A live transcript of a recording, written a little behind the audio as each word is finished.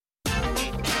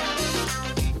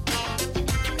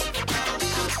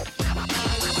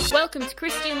Welcome to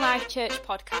Christian Life Church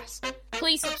Podcast.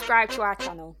 Please subscribe to our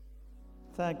channel.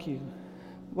 Thank you.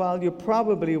 Well, you're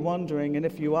probably wondering, and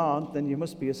if you aren't, then you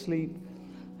must be asleep.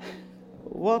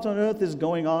 What on earth is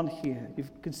going on here? You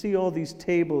can see all these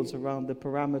tables around the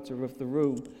perimeter of the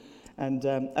room. And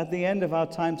at the end of our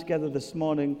time together this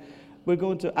morning, we're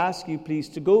going to ask you, please,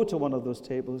 to go to one of those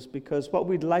tables, because what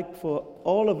we'd like for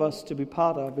all of us to be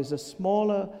part of is a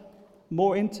smaller,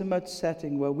 more intimate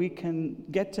setting where we can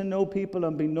get to know people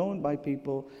and be known by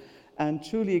people and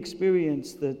truly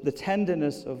experience the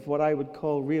tenderness of what I would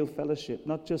call real fellowship,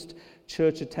 not just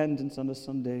church attendance on a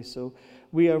Sunday. So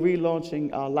we are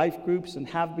relaunching our life groups and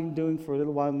have been doing for a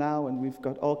little while now, and we've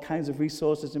got all kinds of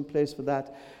resources in place for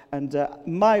that. And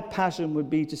my passion would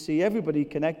be to see everybody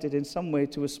connected in some way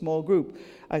to a small group.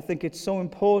 I think it's so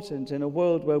important in a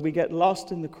world where we get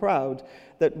lost in the crowd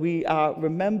that we are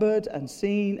remembered and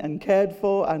seen and cared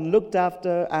for and looked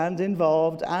after and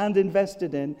involved and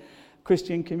invested in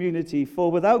Christian community.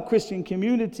 For without Christian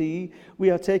community, we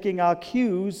are taking our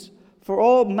cues for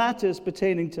all matters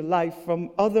pertaining to life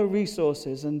from other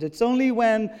resources. And it's only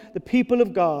when the people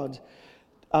of God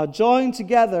are joined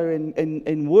together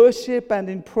in worship and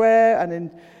in prayer and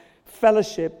in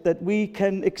fellowship that we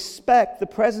can expect the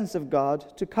presence of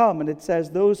God to come. And it says,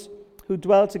 those who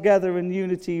dwell together in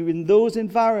unity, in those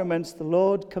environments, the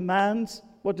Lord commands.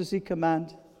 What does he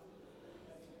command?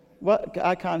 What?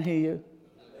 I can't hear you.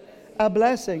 A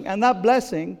blessing. And that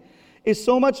blessing is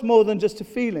so much more than just a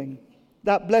feeling.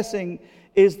 That blessing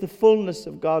is the fullness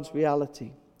of God's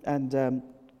reality. And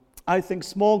I think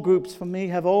small groups for me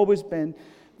have always been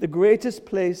the greatest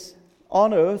place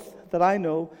on earth that I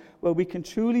know where we can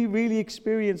truly, really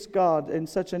experience God in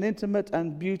such an intimate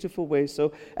and beautiful way.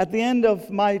 So at the end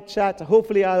of my chat,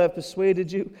 hopefully I'll have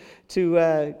persuaded you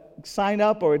to sign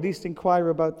up or at least inquire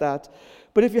about that.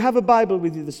 But if you have a Bible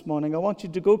with you this morning, I want you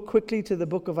to go quickly to the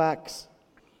book of Acts.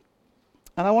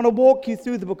 And I want to walk you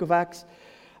through the book of Acts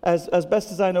as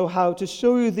best as I know how to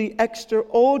show you the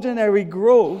extraordinary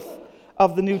growth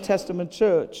of the New Testament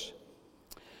church.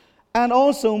 And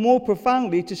also, more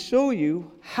profoundly, to show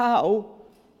you how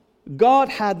God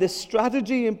had this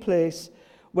strategy in place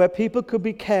where people could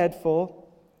be cared for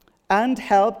and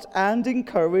helped and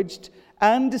encouraged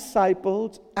and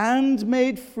discipled and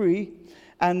made free.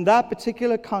 And that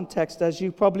particular context, as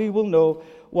you probably will know,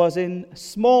 was in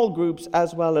small groups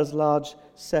as well as large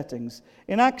settings.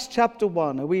 In Acts chapter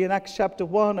 1, are we in Acts chapter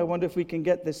 1? I wonder if we can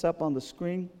get this up on the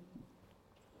screen.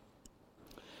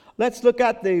 Let's look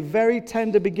at the very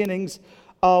tender beginnings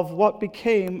of what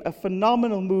became a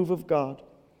phenomenal move of God.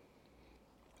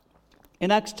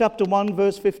 In Acts chapter 1,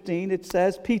 verse 15, it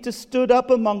says, Peter stood up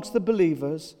amongst the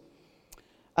believers,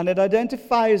 and it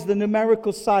identifies the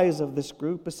numerical size of this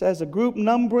group. It says a group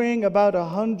numbering about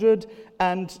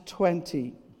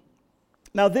 120.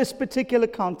 Now, this particular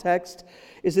context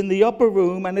is in the upper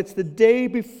room, and it's the day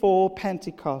before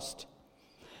Pentecost.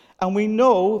 And we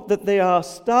know that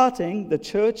the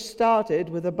church started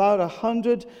with about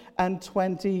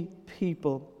 120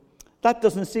 people. That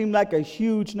doesn't seem like a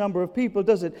huge number of people,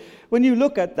 does it? When you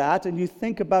look at that and you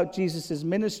think about Jesus'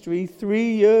 ministry,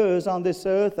 3 years on this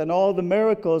earth and all the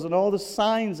miracles and all the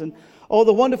signs and all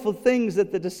the wonderful things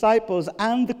that the disciples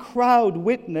and the crowd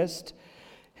witnessed,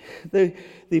 the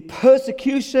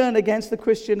persecution against the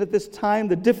Christian at this time,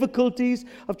 the difficulties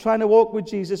of trying to walk with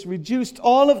Jesus, reduced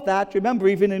all of that. Remember,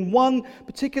 even in one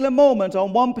particular moment,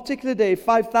 on one particular day,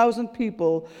 5,000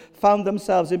 people found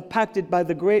themselves impacted by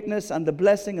the greatness and the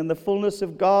blessing and the fullness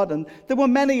of God. And there were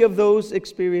many of those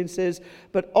experiences,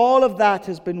 but all of that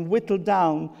has been whittled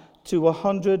down to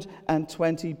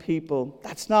 120 people.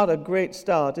 That's not a great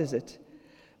start, is it?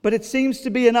 But it seems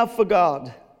to be enough for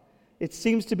God. It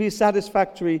seems to be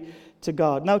satisfactory to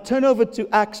God. Now turn over to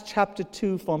Acts chapter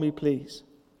 2 for me, please.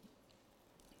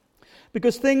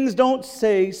 Because things don't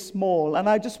stay small. And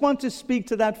I just want to speak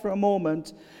to that for a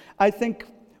moment. I think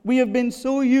we have been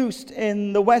so used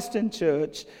in the Western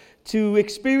church to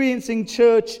experiencing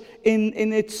church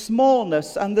in its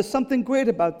smallness. And there's something great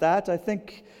about that. I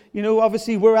think,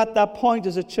 obviously we're at that point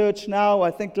as a church now.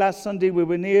 I think last Sunday we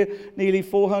were nearly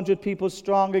 400 people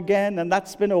strong again, and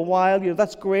that's been a while.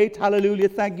 That's great. Hallelujah.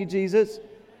 Thank you, Jesus.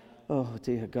 Oh,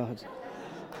 dear God.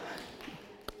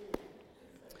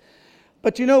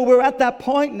 But we're at that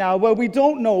point now where we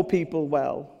don't know people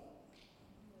well.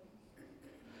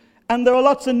 And there are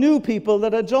lots of new people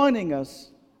that are joining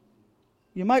us.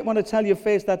 You might want to tell your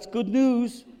face, that's good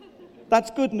news.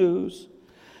 That's good news.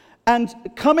 And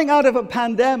coming out of a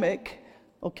pandemic,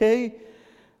 okay,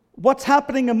 what's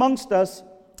happening amongst us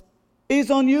is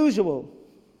unusual.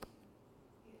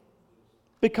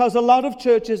 Because a lot of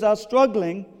churches are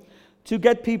struggling to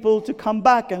get people to come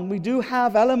back. And we do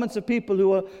have elements of people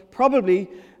who are probably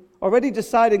already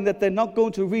deciding that they're not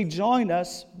going to rejoin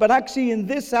us. But actually in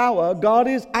this hour, God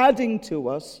is adding to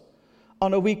us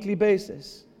on a weekly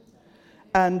basis.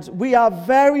 And we are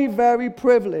very, very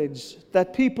privileged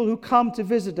that people who come to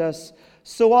visit us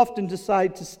so often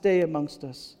decide to stay amongst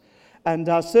us. And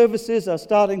our services are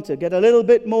starting to get a little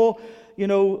bit more,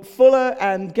 fuller,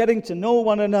 and getting to know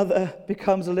one another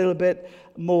becomes a little bit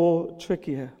more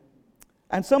trickier.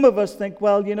 And some of us think,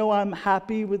 well, I'm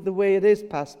happy with the way it is,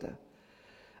 Pastor.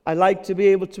 I like to be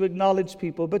able to acknowledge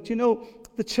people. But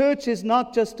the church is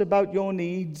not just about your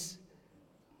needs.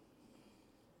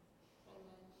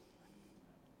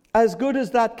 As good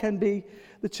as that can be,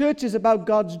 the church is about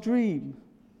God's dream.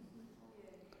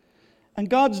 And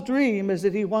God's dream is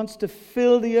that He wants to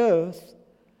fill the earth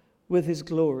with His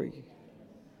glory.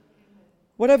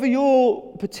 Whatever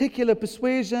your particular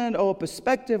persuasion or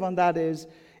perspective on that is,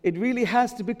 it really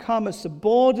has to become a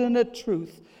subordinate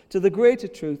truth to the greater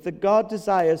truth that God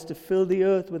desires to fill the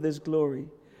earth with His glory.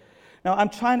 Now, I'm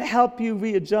trying to help you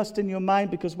readjust in your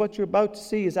mind, because what you're about to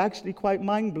see is actually quite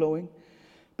mind-blowing.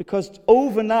 Because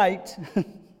overnight,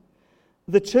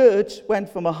 the church went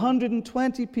from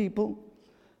 120 people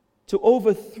to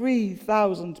over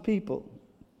 3,000 people.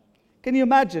 Can you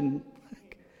imagine?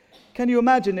 Can you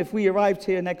imagine if we arrived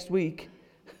here next week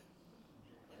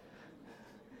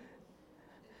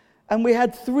and we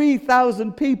had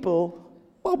 3,000 people?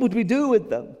 What would we do with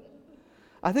them?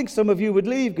 I think some of you would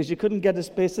leave because you couldn't get a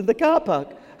space in the car park.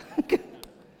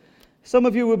 Some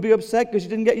of you would be upset because you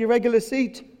didn't get your regular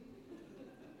seat.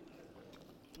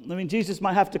 Jesus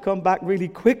might have to come back really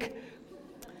quick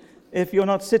if you're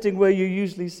not sitting where you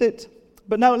usually sit.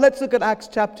 But now let's look at Acts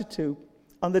chapter 2.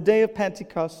 On the day of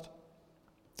Pentecost,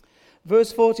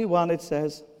 verse 41, it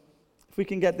says, if we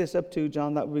can get this up too,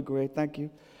 John, that would be great. Thank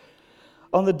you.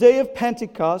 On the day of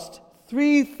Pentecost,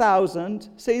 3,000,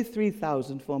 say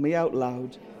 3,000 for me out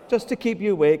loud, just to keep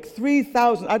you awake.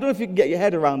 3,000, I don't know if you can get your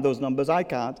head around those numbers, I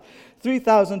can't.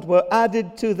 3,000 were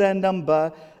added to their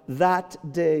number that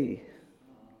day.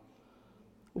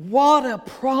 What a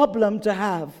problem to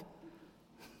have.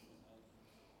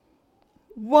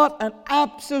 What an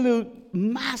absolute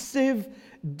massive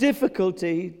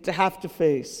difficulty to have to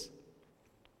face.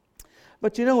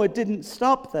 But it didn't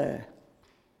stop there.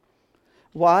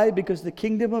 Why? Because the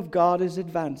kingdom of God is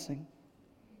advancing.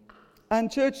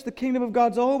 And church, the kingdom of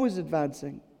God's always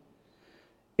advancing.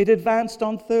 It advanced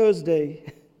on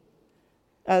Thursday,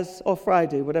 or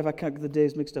Friday, whatever, I can't get the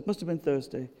days mixed up. Must have been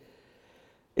Thursday.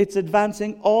 It's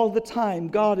advancing all the time.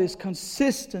 God is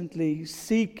consistently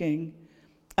seeking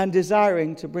and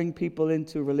desiring to bring people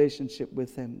into relationship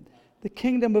with Him. The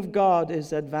kingdom of God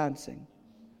is advancing.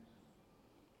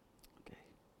 Okay.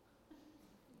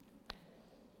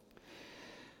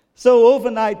 So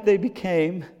overnight they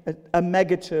became a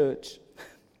mega church.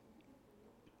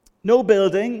 No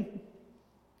building,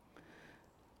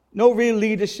 no real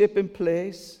leadership in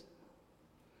place.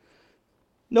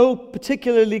 No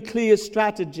particularly clear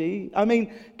strategy.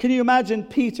 Can you imagine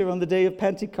Peter on the day of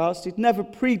Pentecost? He'd never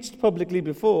preached publicly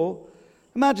before.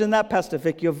 Imagine that, Pastor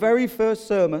Vic, your very first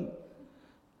sermon.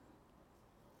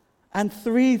 And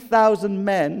 3,000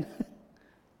 men,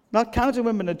 not counting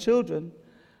women and children,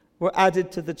 were added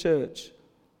to the church.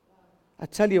 I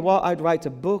tell you what, I'd write a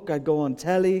book, I'd go on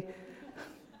telly.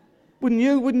 Wouldn't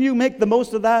you make the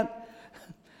most of that?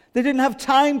 They didn't have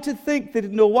time to think, they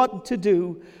didn't know what to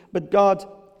do, but God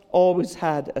always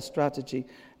had a strategy.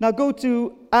 Now go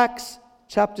to Acts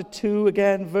chapter 2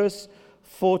 again, verse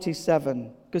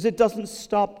 47, because it doesn't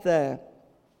stop there.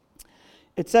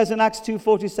 It says in Acts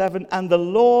 2:47, and the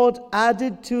Lord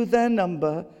added to their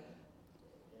number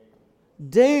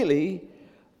daily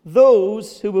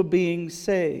those who were being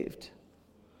saved.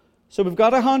 So we've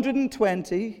got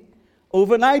 120.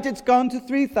 Overnight it's gone to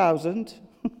 3,000.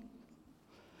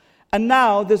 And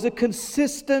now there's a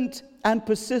consistent and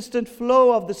persistent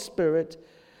flow of the Spirit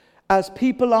as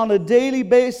people on a daily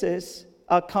basis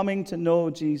are coming to know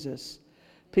Jesus.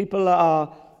 People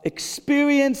are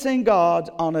experiencing God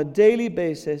on a daily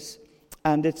basis,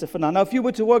 and it's a phenomenon. Now, if you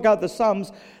were to work out the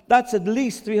sums, that's at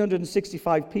least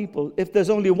 365 people if there's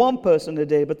only one person a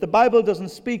day. But the Bible doesn't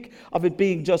speak of it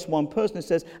being just one person. It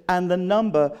says, and the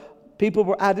number, people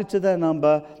were added to their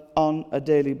number on a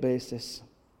daily basis.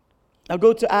 Now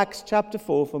go to Acts chapter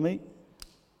 4 for me.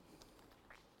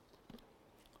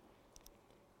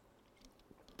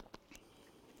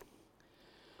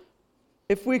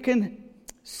 If we can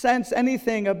sense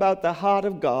anything about the heart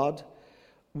of God,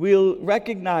 we'll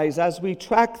recognize as we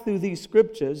track through these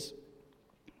scriptures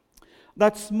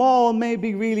that small may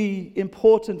be really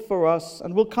important for us,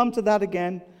 and we'll come to that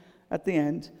again at the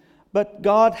end. But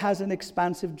God has an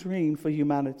expansive dream for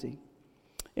humanity.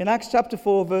 In Acts chapter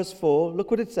 4, verse 4,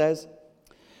 look what it says.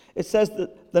 It says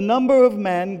that the number of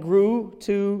men grew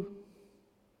to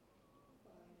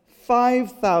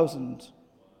 5,000.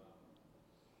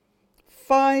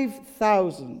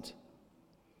 5,000.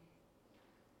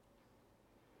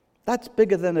 That's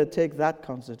bigger than a Take That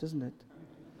concert, isn't it?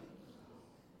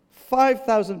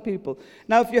 5,000 people.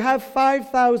 Now, if you have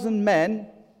 5,000 men,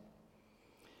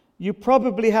 you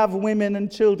probably have women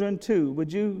and children too,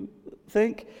 would you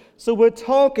think? So we're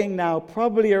talking now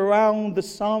probably around the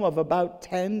sum of about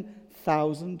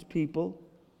 10,000 people.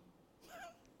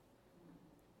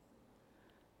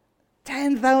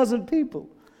 10,000 people.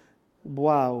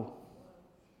 Wow.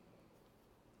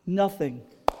 Nothing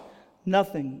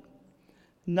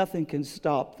can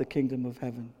stop the kingdom of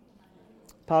heaven.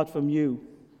 Apart from you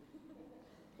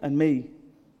and me.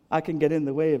 I can get in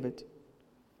the way of it.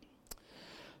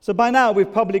 So by now,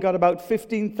 we've probably got about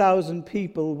 15,000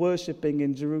 people worshiping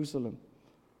in Jerusalem.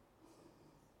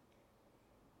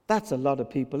 That's a lot of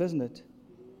people, isn't it?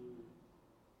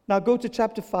 Now go to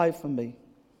chapter 5 for me.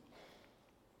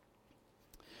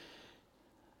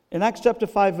 In Acts chapter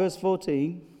 5, verse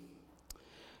 14,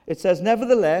 it says,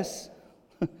 nevertheless,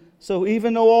 so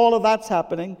even though all of that's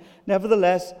happening,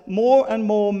 nevertheless, more and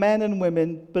more men and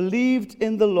women believed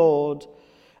in the Lord,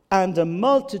 and a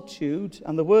multitude,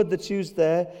 and the word that's used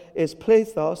there is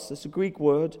plethos, it's a Greek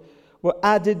word, were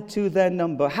added to their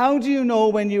number. How do you know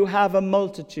when you have a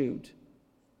multitude?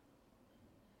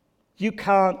 You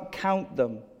can't count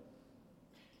them.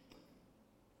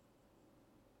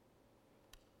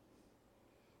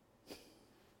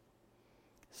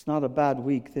 It's not a bad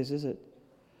week, this, is it?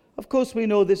 Of course, we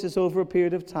know this is over a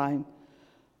period of time.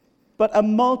 But a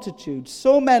multitude,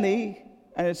 so many,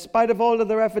 and in spite of all of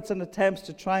their efforts and attempts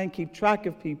to try and keep track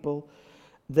of people,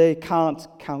 they can't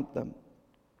count them.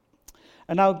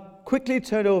 And now quickly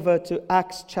turn over to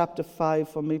Acts chapter 5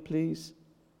 for me, please.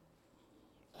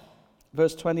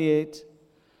 Verse 28.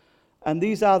 And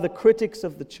these are the critics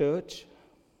of the church.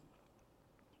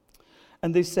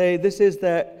 And they say this is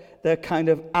their kind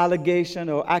of allegation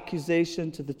or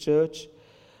accusation to the church.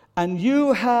 And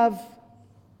you have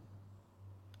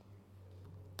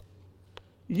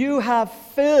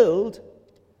filled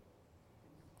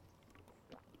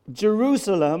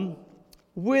Jerusalem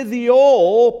with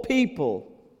your people.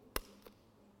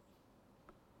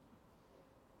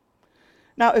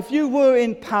 Now, if you were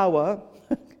in power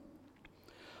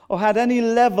or had any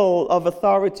level of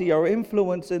authority or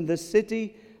influence in this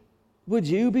city, would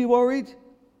you be worried?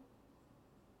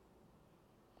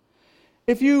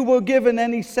 If you were given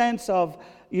any sense of,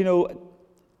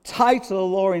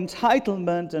 title or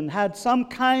entitlement and had some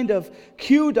kind of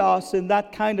kudos in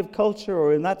that kind of culture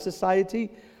or in that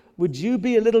society, would you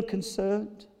be a little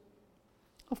concerned?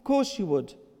 Of course you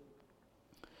would.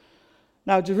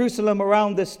 Now, Jerusalem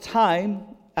around this time,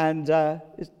 and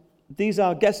these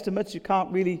are guesstimates, you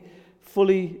can't really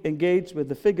fully engage with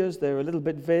the figures, they're a little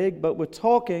bit vague, but we're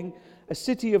talking a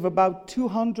city of about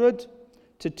 200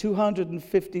 to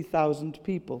 250,000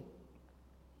 people.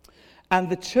 And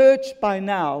the church by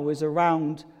now is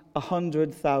around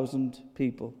 100,000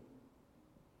 people.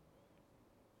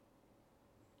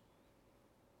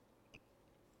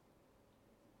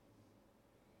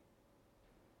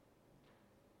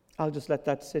 I'll just let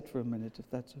that sit for a minute, if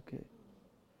that's okay.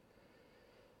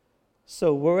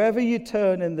 So wherever you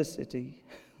turn in the city,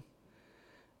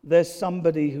 there's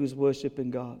somebody who's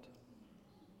worshiping God.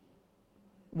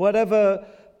 Whatever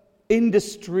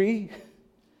industry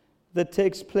that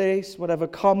takes place, whatever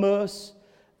commerce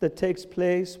that takes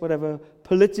place, whatever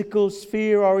political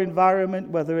sphere or environment,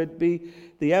 whether it be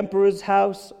the emperor's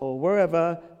house or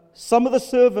wherever, some of the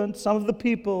servants, some of the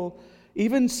people,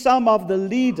 even some of the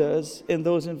leaders in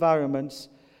those environments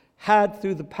had,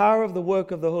 through the power of the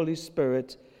work of the Holy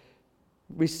Spirit,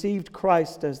 received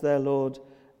Christ as their Lord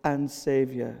and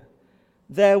Savior.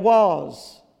 There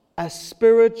was a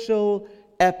spiritual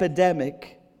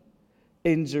epidemic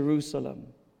in Jerusalem,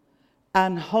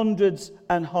 and hundreds,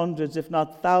 if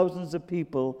not thousands of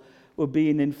people were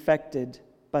being infected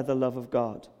by the love of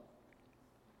God.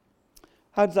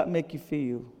 How does that make you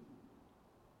feel?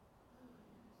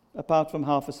 Apart from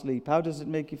half asleep, how does it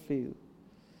make you feel?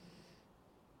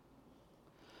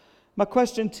 My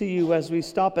question to you as we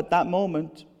stop at that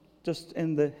moment, just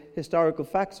in the historical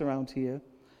facts around here,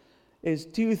 is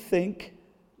do you think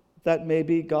that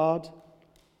maybe God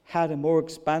had a more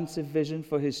expansive vision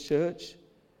for his church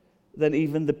than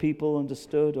even the people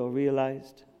understood or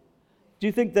realized? Do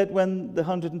you think that when the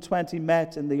 120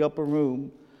 met in the upper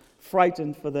room,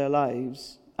 frightened for their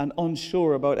lives and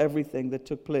unsure about everything that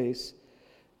took place,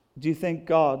 Do you think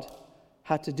God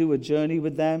had to do a journey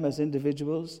with them as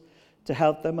individuals to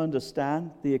help them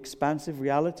understand the expansive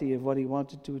reality of what he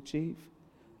wanted to achieve?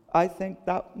 I think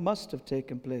that must have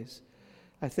taken place.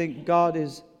 I think God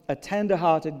is a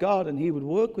tender-hearted God, and he would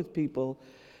work with people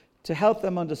to help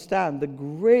them understand the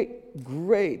great,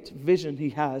 great vision he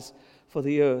has for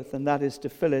the earth, and that is to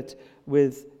fill it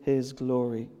with his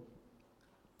glory.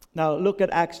 Now look at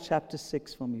Acts chapter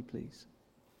 6 for me, please.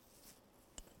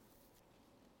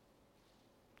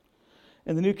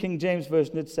 In the New King James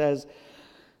Version it says,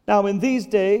 "Now in these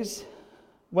days,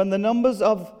 when the numbers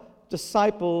of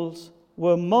disciples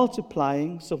were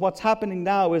multiplying," so what's happening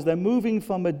now is they're moving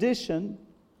from addition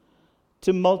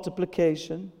to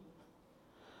multiplication.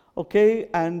 Okay,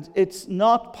 and it's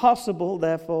not possible,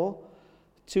 therefore,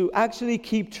 to actually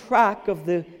keep track of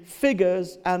the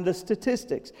figures and the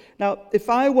statistics. Now, if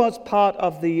I was part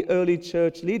of the early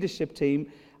church leadership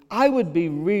team, I would be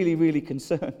really, really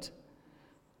concerned.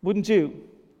 Wouldn't you?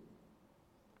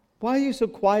 Why are you so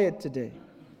quiet today?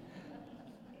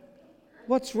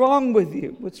 What's wrong with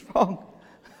you? What's wrong?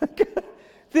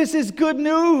 This is good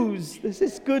news. This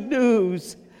is good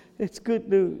news. It's good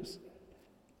news.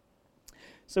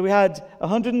 So we had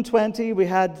 120, we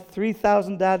had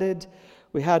 3,000 added,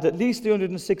 we had at least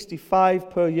 365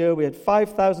 per year, we had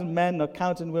 5,000 men, not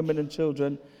counting women and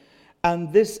children,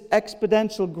 and this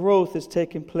exponential growth is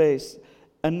taking place,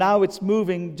 and now it's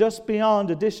moving just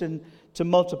beyond addition to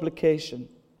multiplication.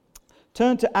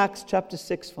 Turn to Acts chapter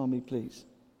 6 for me, please.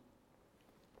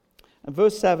 And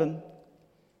verse 7.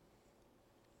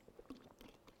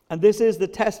 And this is the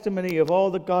testimony of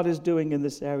all that God is doing in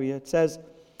this area. It says,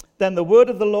 "Then the word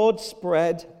of the Lord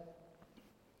spread,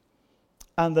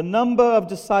 and the number of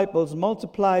disciples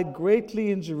multiplied greatly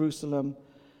in Jerusalem."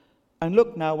 And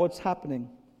look now what's happening.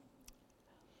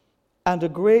 "And a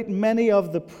great many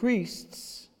of the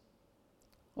priests,"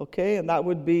 okay, and that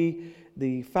would be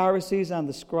the Pharisees and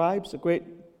the scribes, a great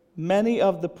many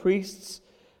of the priests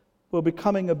were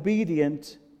becoming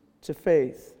obedient to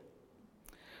faith.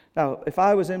 Now, if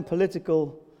I was in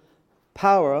political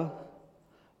power,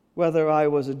 whether I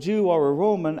was a Jew or a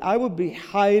Roman, I would be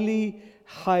highly,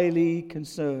 highly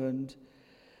concerned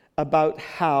about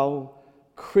how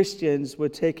Christians were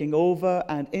taking over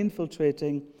and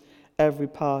infiltrating every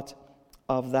part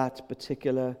of that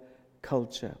particular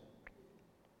culture.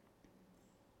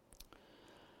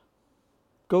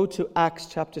 Go to Acts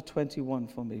chapter 21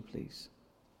 for me, please,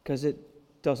 because it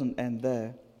doesn't end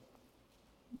there.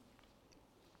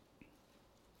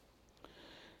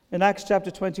 In Acts chapter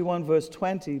 21, verse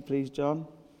 20, please, John.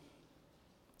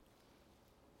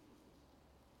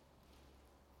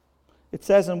 It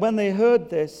says, "And when they heard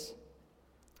this,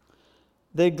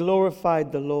 they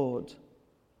glorified the Lord."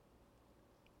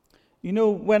 You know,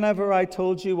 whenever I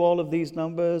told you all of these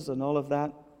numbers and all of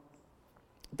that,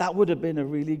 that would have been a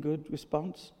really good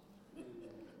response.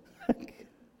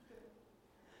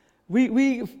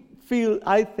 We feel,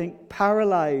 I think,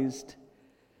 paralyzed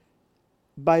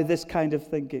by this kind of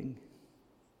thinking.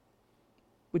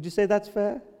 Would you say that's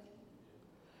fair?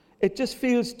 It just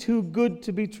feels too good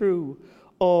to be true,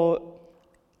 or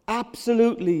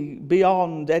absolutely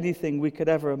beyond anything we could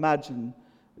ever imagine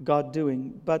God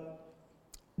doing. But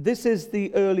this is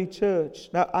the early church.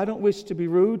 Now, I don't wish to be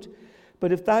rude,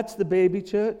 but if that's the baby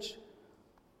church,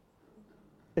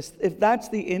 if that's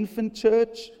the infant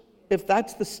church, if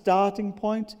that's the starting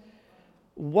point,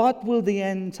 what will the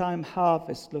end time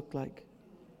harvest look like?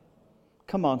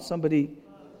 Come on, somebody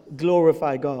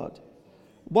glorify God.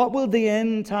 What will the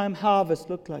end time harvest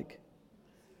look like?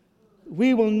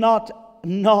 We will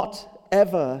not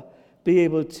ever be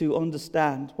able to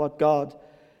understand what God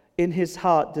in his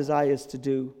heart desires to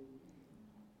do.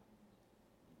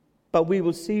 But we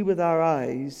will see with our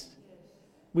eyes.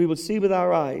 We will see with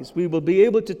our eyes. We will be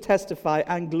able to testify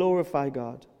and glorify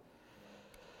God.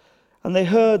 And they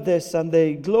heard this and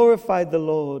they glorified the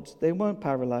Lord. They weren't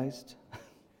paralyzed.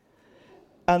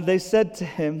 And they said to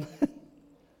him,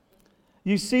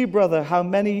 "You see, brother, how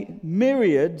many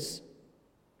myriads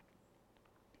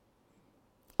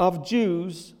of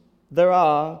Jews there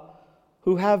are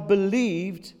who have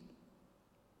believed,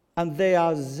 and they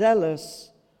are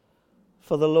zealous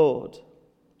for the Lord."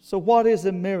 So what is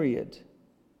a myriad?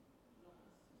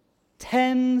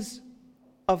 Tens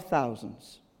of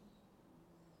thousands.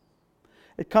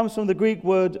 It comes from the Greek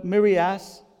word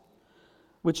myrias,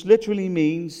 which literally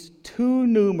means too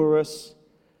numerous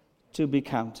to be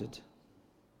counted.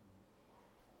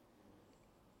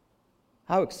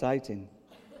 How exciting.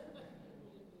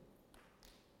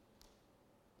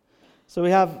 So we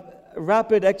have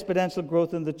rapid exponential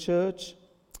growth in the church,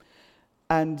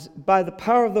 and by the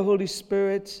power of the Holy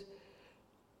Spirit,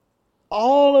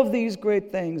 All of these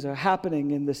great things are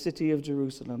happening in the city of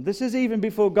Jerusalem. This is even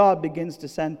before God begins to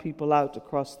send people out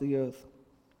across the earth.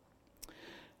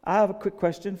 I have a quick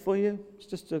question for you. It's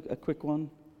just a quick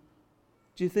one.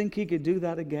 Do you think he could do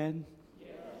that again?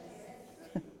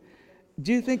 Yes.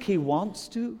 Do you think he wants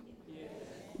to? Yes.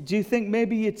 Do you think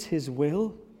maybe it's his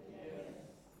will? Yes.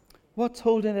 What's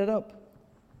holding it up?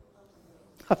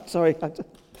 I'm sorry,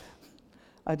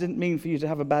 I didn't mean for you to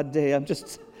have a bad day.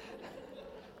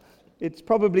 It's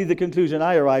probably the conclusion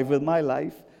I arrive with my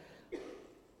life.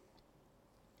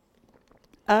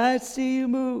 I see you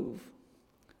move.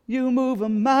 You move a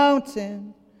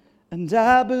mountain, and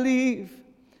I believe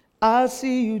I'll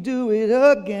see you do it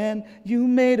again. You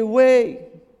made a way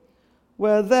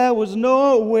where there was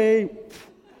no way.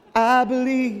 I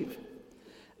believe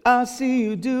I'll see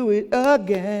you do it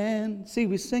again. See,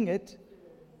 we sing it,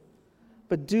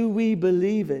 but do we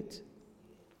believe it?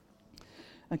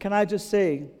 And can I just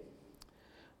say,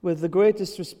 with the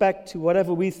greatest respect to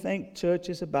whatever we think church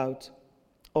is about,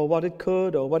 or what it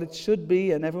could, or what it should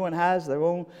be, and everyone has their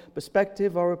own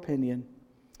perspective or opinion,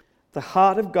 the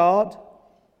heart of God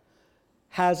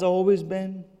has always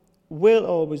been, will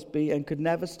always be, and could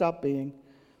never stop being,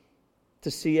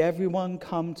 to see everyone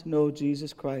come to know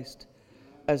Jesus Christ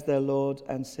as their Lord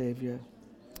and Savior.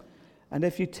 And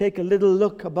if you take a little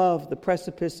look above the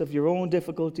precipice of your own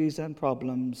difficulties and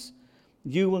problems,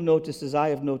 you will notice, as I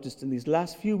have noticed in these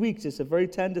last few weeks, it's a very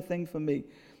tender thing for me,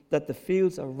 that the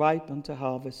fields are ripe unto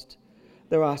harvest.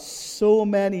 There are so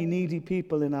many needy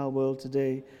people in our world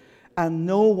today, and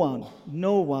no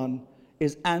one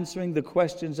is answering the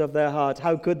questions of their heart.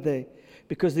 How could they?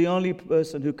 Because the only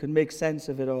person who can make sense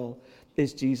of it all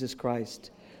is Jesus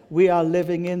Christ. We are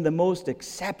living in the most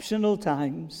exceptional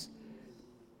times.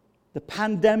 The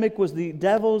pandemic was the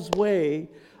devil's way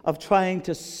of trying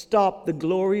to stop the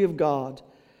glory of God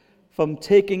from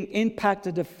taking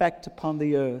impacted effect upon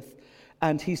the earth.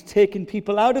 And he's taken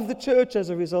people out of the church as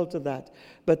a result of that.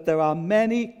 But there are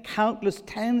many, countless,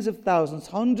 tens of thousands,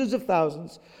 hundreds of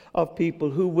thousands of people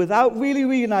who, without really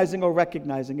realizing or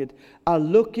recognizing it, are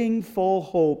looking for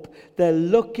hope. They're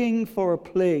looking for a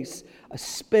place, a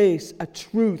space, a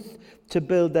truth to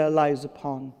build their lives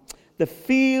upon. The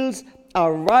fields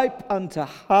are ripe unto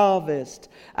harvest.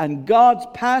 And God's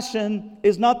passion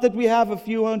is not that we have a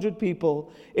few hundred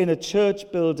people in a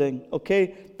church building,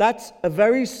 okay? That's a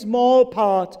very small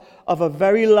part of a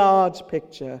very large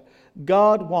picture.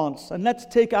 God wants, and let's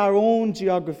take our own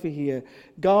geography here,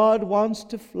 God wants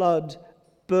to flood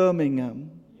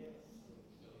Birmingham.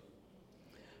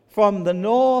 From the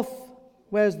north,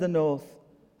 where's the north?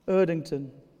 Erdington.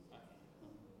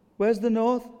 Where's the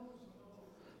north?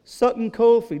 Sutton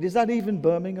Coldfield. Is that even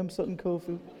Birmingham, Sutton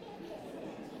Coldfield?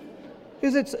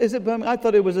 Is it Birmingham? I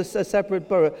thought it was a separate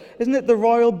borough. Isn't it the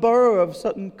Royal Borough of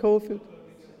Sutton Coldfield?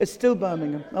 It's still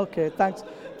Birmingham. Okay,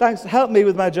 thanks. Help me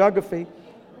with my geography.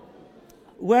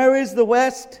 Where is the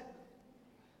west?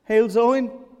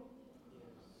 Halesowen?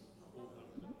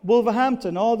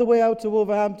 Wolverhampton, all the way out to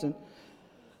Wolverhampton.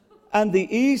 And the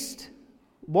east?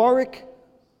 Warwick?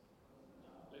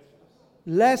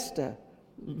 Leicester.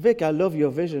 Vic, I love your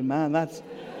vision, man.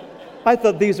 I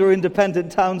thought these were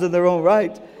independent towns in their own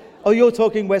right. Oh, you're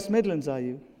talking West Midlands, are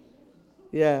you?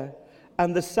 Yeah.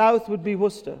 And the south would be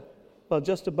Worcester. Well,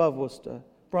 just above Worcester.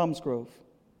 Bromsgrove.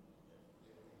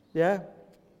 Yeah?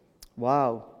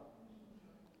 Wow.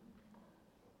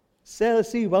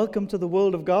 Selassie, welcome to the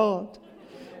world of God.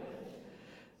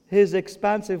 His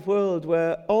expansive world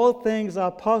where all things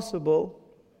are possible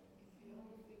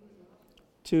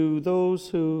to those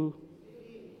who...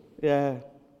 Yeah.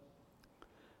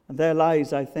 And there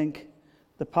lies, I think,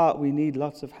 the part we need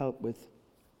lots of help with.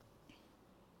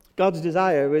 God's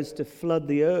desire is to flood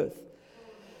the earth,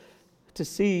 to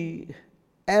see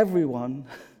everyone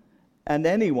and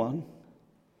anyone.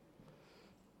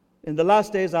 In the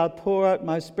last days, I'll pour out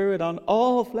my Spirit on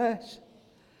all flesh.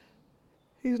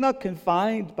 He's not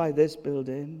confined by this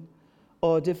building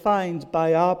or defined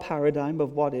by our paradigm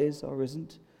of what is or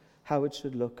isn't, how it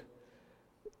should look.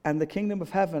 And the kingdom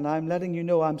of heaven, I'm letting you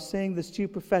know, I'm saying this to you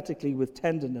prophetically with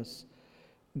tenderness.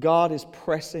 God is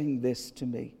pressing this to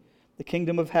me. The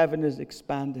kingdom of heaven is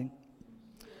expanding.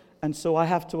 And so I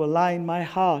have to align my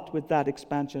heart with that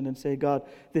expansion and say, God,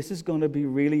 this is going to be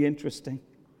really interesting.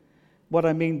 What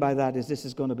I mean by that is this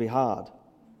is going to be hard.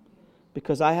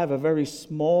 Because I have a very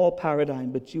small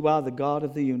paradigm, but you are the God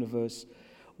of the universe.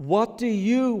 What do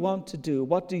you want to do?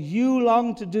 What do you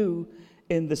long to do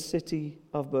in the city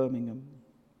of Birmingham?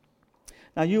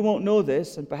 Now, you won't know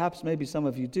this, and perhaps maybe some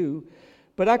of you do,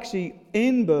 but actually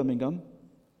in Birmingham,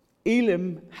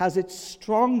 Elim has its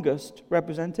strongest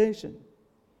representation.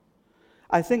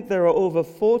 I think there are over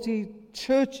 40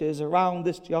 churches around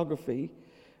this geography,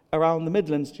 around the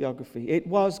Midlands geography. It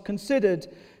was considered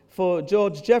for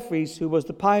George Jeffreys, who was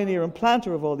the pioneer and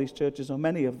planter of all these churches, or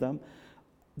many of them,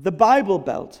 the Bible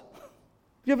Belt.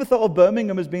 Have you ever thought of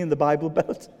Birmingham as being the Bible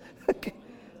Belt?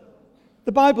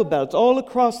 The Bible Belt, all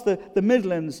across the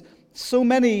Midlands, so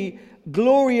many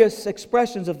glorious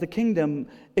expressions of the kingdom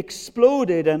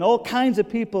exploded and all kinds of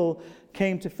people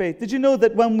came to faith. Did you know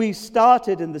that when we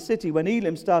started in the city, when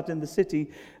Elim started in the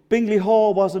city, Bingley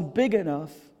Hall wasn't big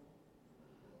enough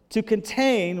to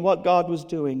contain what God was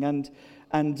doing? And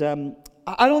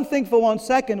I don't think for one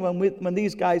second when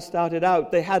these guys started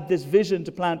out, they had this vision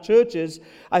to plant churches.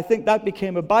 I think that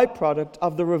became a byproduct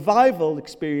of the revival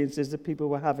experiences that people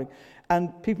were having.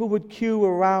 And people would queue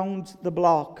around the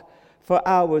block for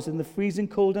hours in the freezing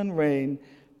cold and rain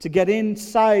to get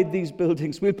inside these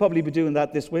buildings. We'll probably be doing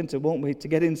that this winter, won't we? To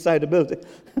get inside a building.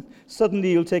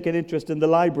 Suddenly you'll take an interest in the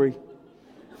library.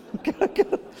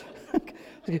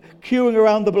 Queuing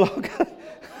around the block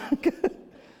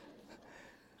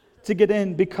to get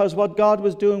in, because what God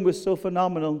was doing was so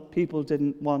phenomenal, people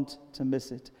didn't want to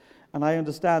miss it. And I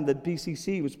understand that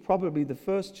BCC was probably the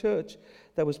first church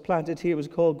that was planted here. It was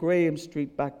called Graham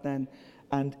Street back then.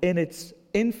 And in its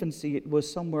infancy, it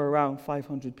was somewhere around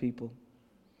 500 people,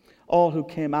 all who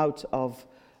came out of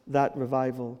that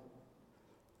revival.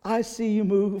 I see you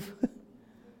move.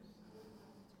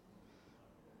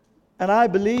 And I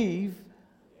believe,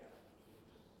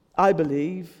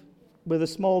 with a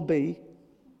small b,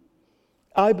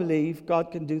 I believe God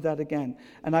can do that again.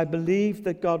 And I believe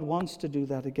that God wants to do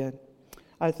that again.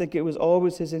 I think it was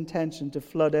always his intention to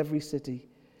flood every city.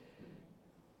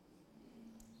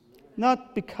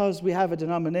 Not because we have a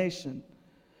denomination,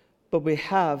 but we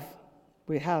have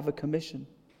a commission.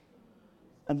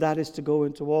 And that is to go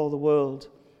into all the world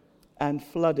and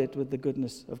flood it with the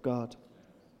goodness of God.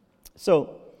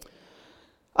 So,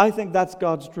 I think that's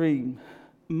God's dream.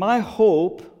 My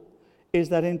hope is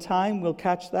that in time we'll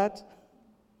catch that.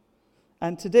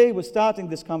 And today we're starting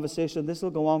this conversation. This will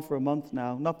go on for a month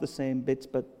now. Not the same bits,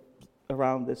 but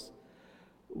around this.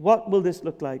 What will this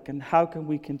look like, and how can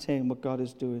we contain what God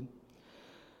is doing?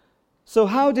 So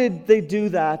how did they do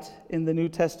that in the New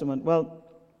Testament? Well,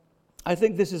 I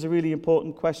think this is a really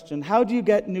important question. How do you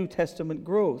get New Testament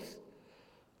growth?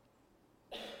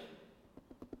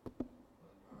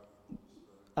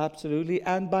 Absolutely,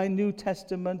 and by New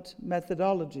Testament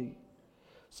methodology.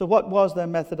 So what was their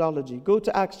methodology? Go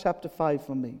to Acts chapter 5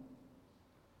 for me.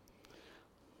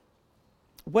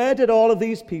 Where did all of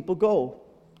these people go?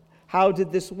 How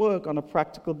did this work on a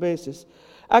practical basis?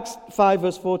 Acts 5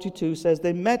 verse 42 says,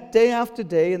 they met day after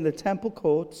day in the temple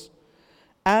courts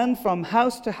and from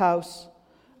house to house,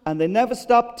 and they never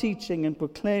stopped teaching and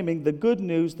proclaiming the good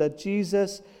news that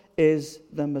Jesus is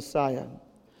the Messiah.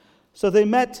 So they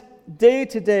met day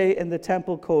to day in the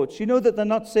temple courts. You know that they're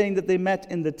not saying that they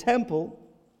met in the temple,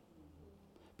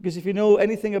 because if you know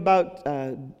anything about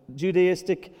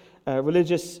Judaistic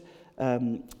religious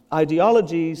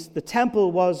ideologies, the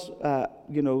temple was,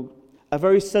 a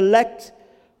very select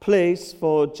place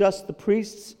for just the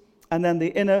priests, and then the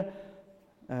inner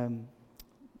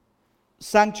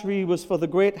sanctuary was for the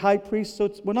great high priest.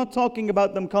 So we're not talking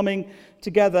about them coming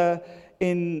together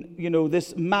in,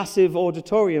 this massive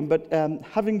auditorium, but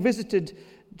having visited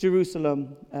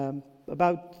Jerusalem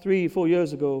about 3-4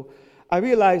 years ago, I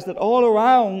realized that all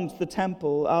around the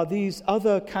temple are these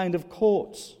other kind of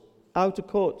courts, outer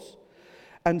courts.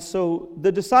 And so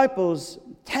the disciples,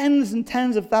 tens and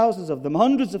tens of thousands of them,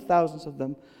 hundreds of thousands of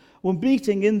them, were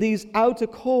meeting in these outer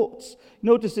courts.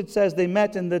 Notice it says they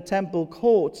met in the temple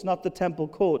courts, not the temple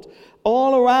court.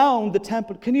 All around the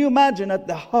temple. Can you imagine at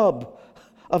the hub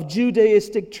of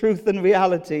Judaistic truth and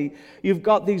reality, you've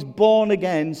got these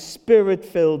born-again,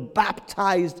 spirit-filled,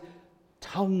 baptized,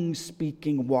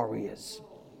 tongue-speaking warriors.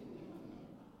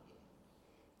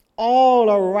 All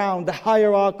around the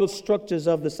hierarchical structures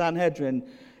of the Sanhedrin,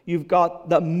 you've got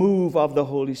the move of the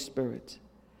Holy Spirit.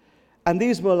 And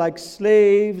these were like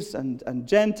slaves and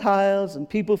Gentiles and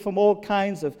people from all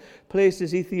kinds of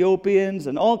places, Ethiopians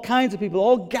and all kinds of people,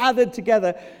 all gathered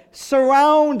together,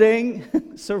 surrounding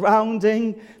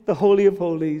the Holy of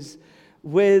Holies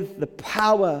with the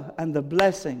power and the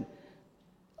blessing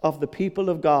of the people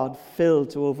of God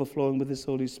filled to overflowing with His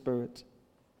Holy Spirit.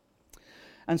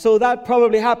 And so that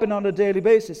probably happened on a daily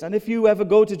basis. And if you ever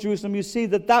go to Jerusalem, you see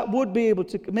that would be able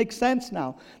to make sense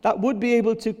now. That would be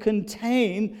able to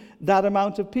contain that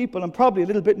amount of people, and probably a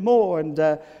little bit more. And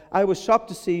I was shocked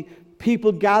to see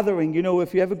people gathering. You know,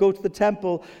 if you ever go to the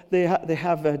temple, they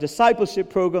have a discipleship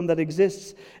program that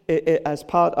exists as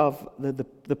part of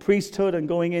the priesthood and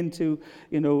going into,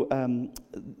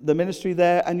 the ministry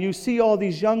there. And you see all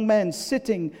these young men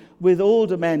sitting with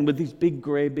older men with these big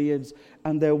grey beards,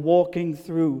 and they're walking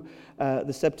through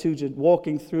the Septuagint,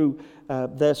 walking through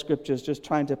their scriptures, just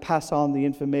trying to pass on the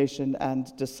information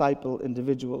and disciple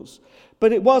individuals.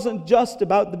 But it wasn't just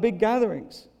about the big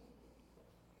gatherings.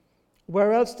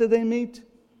 Where else did they meet?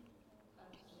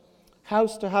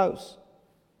 House to house.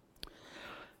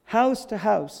 House to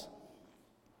house.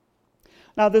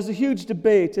 Now, there's a huge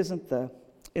debate, isn't there,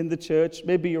 in the church?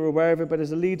 Maybe you're aware of it, but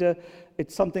as a leader,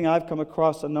 it's something I've come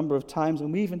across a number of times,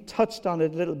 and we even touched on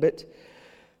it a little bit.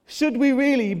 Should we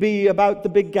really be about the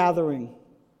big gathering?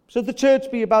 Should the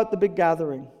church be about the big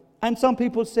gathering? And some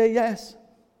people say yes.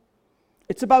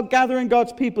 It's about gathering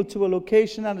God's people to a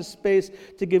location and a space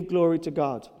to give glory to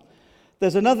God.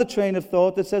 There's another train of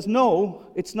thought that says, no,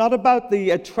 it's not about the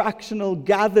attractional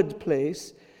gathered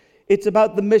place. It's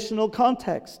about the missional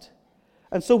context.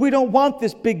 And so we don't want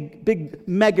this big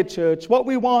mega church. What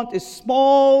we want is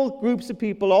small groups of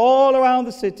people all around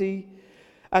the city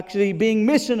actually being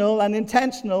missional and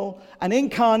intentional and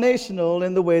incarnational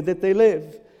in the way that they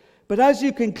live. But as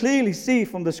you can clearly see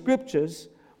from the scriptures,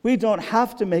 we don't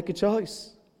have to make a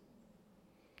choice.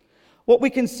 What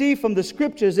we can see from the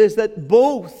scriptures is that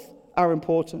both are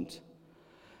important.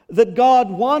 That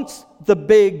God wants the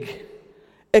big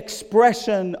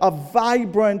expression of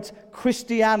vibrant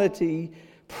Christianity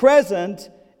present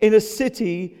in a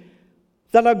city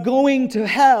that are going to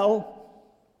hell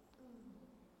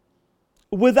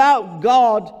without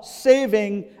God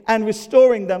saving and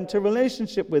restoring them to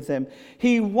relationship with Him.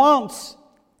 He wants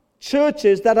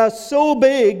churches that are so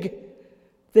big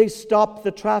they stop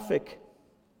the traffic.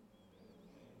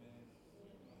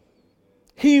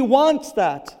 He wants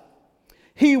that.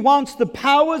 He wants the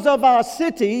powers of our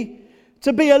city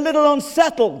to be a little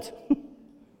unsettled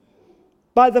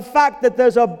by the fact that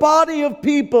there's a body of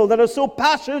people that are so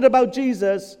passionate about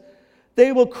Jesus,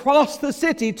 they will cross the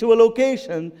city to a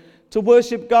location to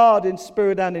worship God in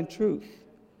spirit and in truth.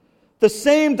 The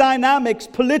same dynamics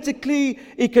politically,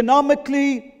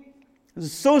 economically,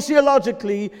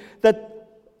 sociologically that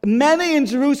many in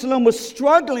Jerusalem were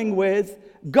struggling with,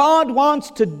 God wants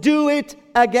to do it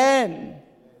again.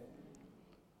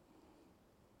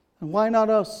 And why not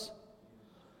us?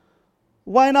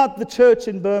 Why not the church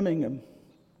in Birmingham?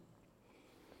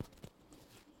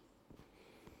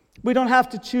 We don't have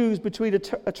to choose between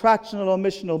attractional or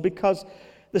missional because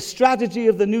the strategy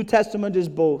of the New Testament is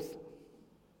both.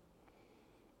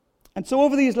 And so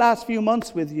over these last few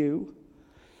months with you,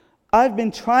 I've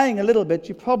been trying a little bit,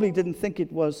 you probably didn't think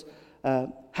it was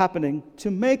happening,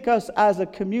 to make us as a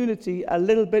community a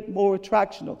little bit more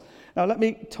attractional. Now let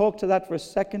me talk to that for a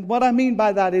second. What I mean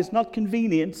by that is not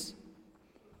convenience.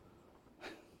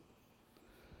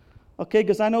 Okay,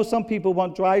 because I know some people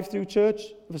want drive-through church.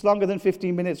 If it's longer than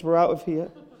 15 minutes, we're out of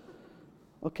here.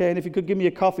 Okay, and if you could give me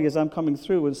a coffee as I'm coming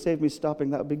through and save me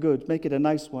stopping, that would be good. Make it a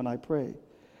nice one, I pray.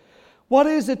 What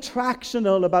is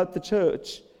attractional about the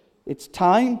church? It's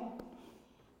time.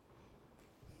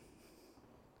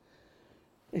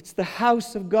 It's the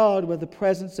house of God where the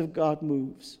presence of God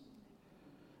moves.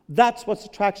 That's what's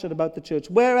attraction about the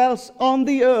church. Where else on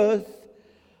the earth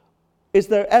is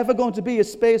there ever going to be a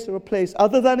space or a place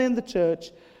other than in the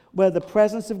church where the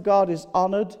presence of God is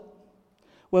honored,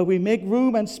 where we make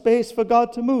room and space for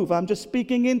God to move? I'm just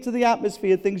speaking into the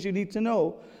atmosphere, things you need to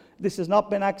know. This has not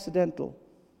been accidental.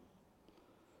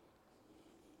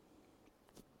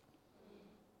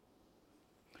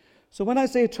 So when I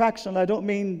say attraction, I don't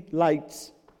mean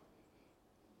lights.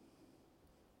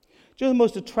 Do you know the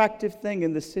most attractive thing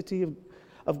in the city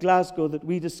of Glasgow that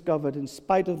we discovered, in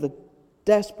spite of the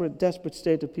desperate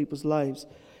state of people's lives?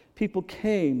 People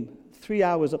came 3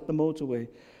 hours up the motorway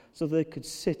so they could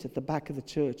sit at the back of the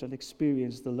church and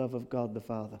experience the love of God the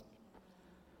Father.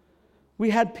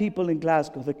 We had people in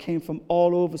Glasgow that came from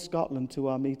all over Scotland to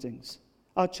our meetings.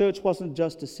 Our church wasn't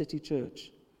just a city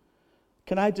church.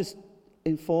 Can I just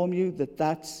inform you that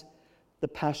that's the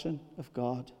passion of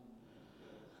God?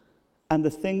 And the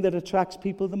thing that attracts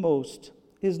people the most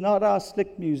is not our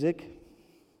slick music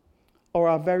or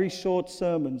our very short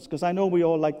sermons, because I know we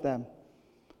all like them.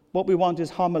 What we want is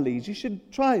homilies. You should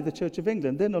try the Church of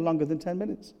England. They're no longer than 10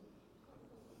 minutes.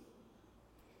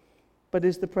 But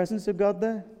is the presence of God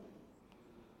there?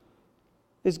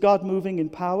 Is God moving in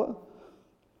power?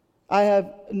 I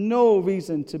have no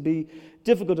reason to be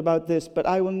difficult about this, but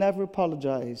I will never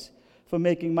apologize for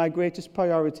making my greatest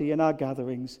priority in our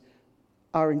gatherings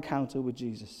our encounter with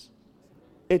Jesus.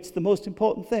 it's the most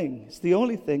important thing. It's the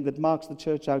only thing that marks the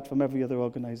church out from every other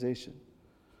organization.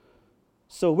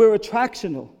 So we're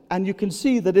attractional, and you can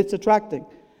see that it's attracting.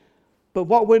 But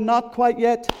what we're not quite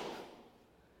yet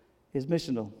is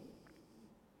missional.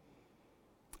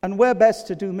 And where best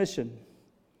to do mission?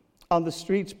 On the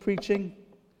streets preaching?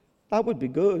 That would be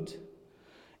good.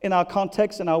 In our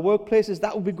context, in our workplaces,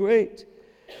 that would be great.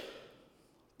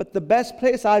 But the best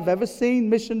place I've ever seen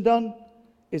mission done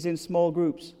is in small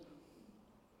groups.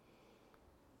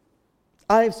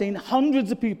 I have seen hundreds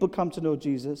of people come to know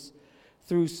Jesus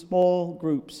through small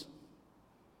groups.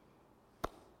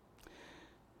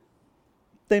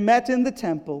 They met in the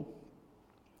temple.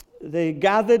 They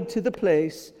gathered to the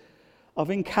place of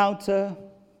encounter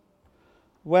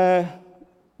where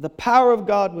the power of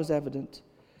God was evident,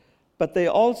 but they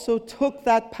also took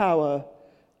that power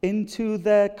into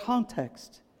their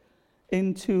context,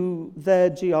 into their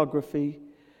geography,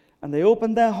 and they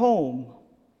opened their home,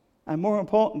 and more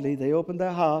importantly, they opened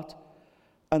their heart,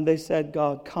 and they said,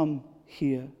 God, come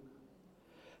here.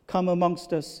 Come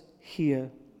amongst us here.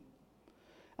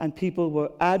 And people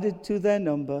were added to their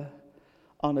number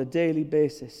on a daily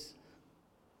basis.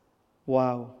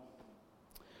 Wow.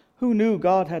 Who knew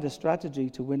God had a strategy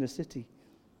to win a city?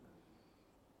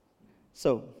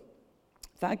 So,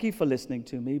 thank you for listening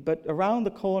to me, but around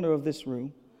the corner of this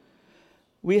room,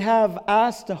 we have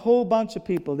asked a whole bunch of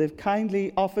people. They've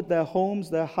kindly offered their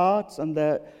homes, their hearts, and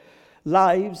their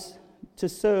lives to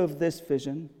serve this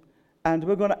vision. And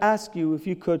we're going to ask you, if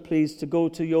you could please, to go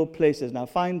to your places. Now,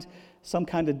 find some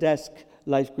kind of desk,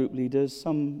 life group leaders,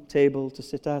 some table to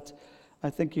sit at. I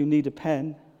think you need a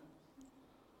pen.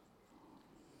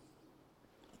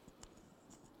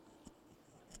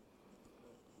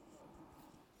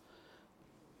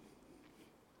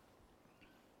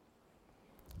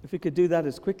 If we could do that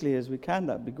as quickly as we can,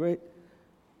 that'd be great.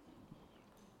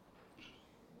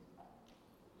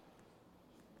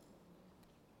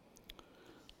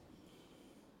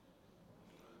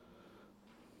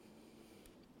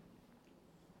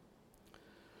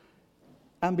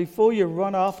 And before you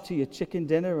run off to your chicken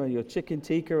dinner or your chicken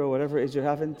tikka or whatever it is you're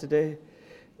having today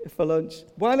for lunch,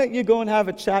 why don't you go and have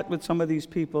a chat with some of these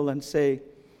people and say,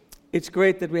 it's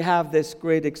great that we have this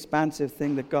great expansive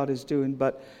thing that God is doing,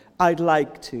 but I'd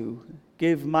like to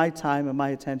give my time and my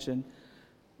attention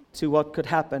to what could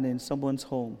happen in someone's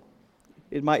home.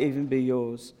 It might even be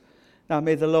yours. Now,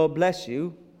 may the Lord bless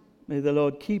you. May the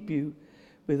Lord keep you.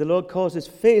 May the Lord cause his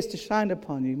face to shine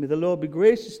upon you. May the Lord be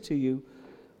gracious to you.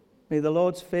 May the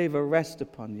Lord's favor rest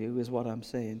upon you, is what I'm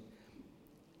saying.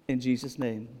 In Jesus'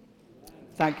 name.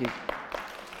 Thank you.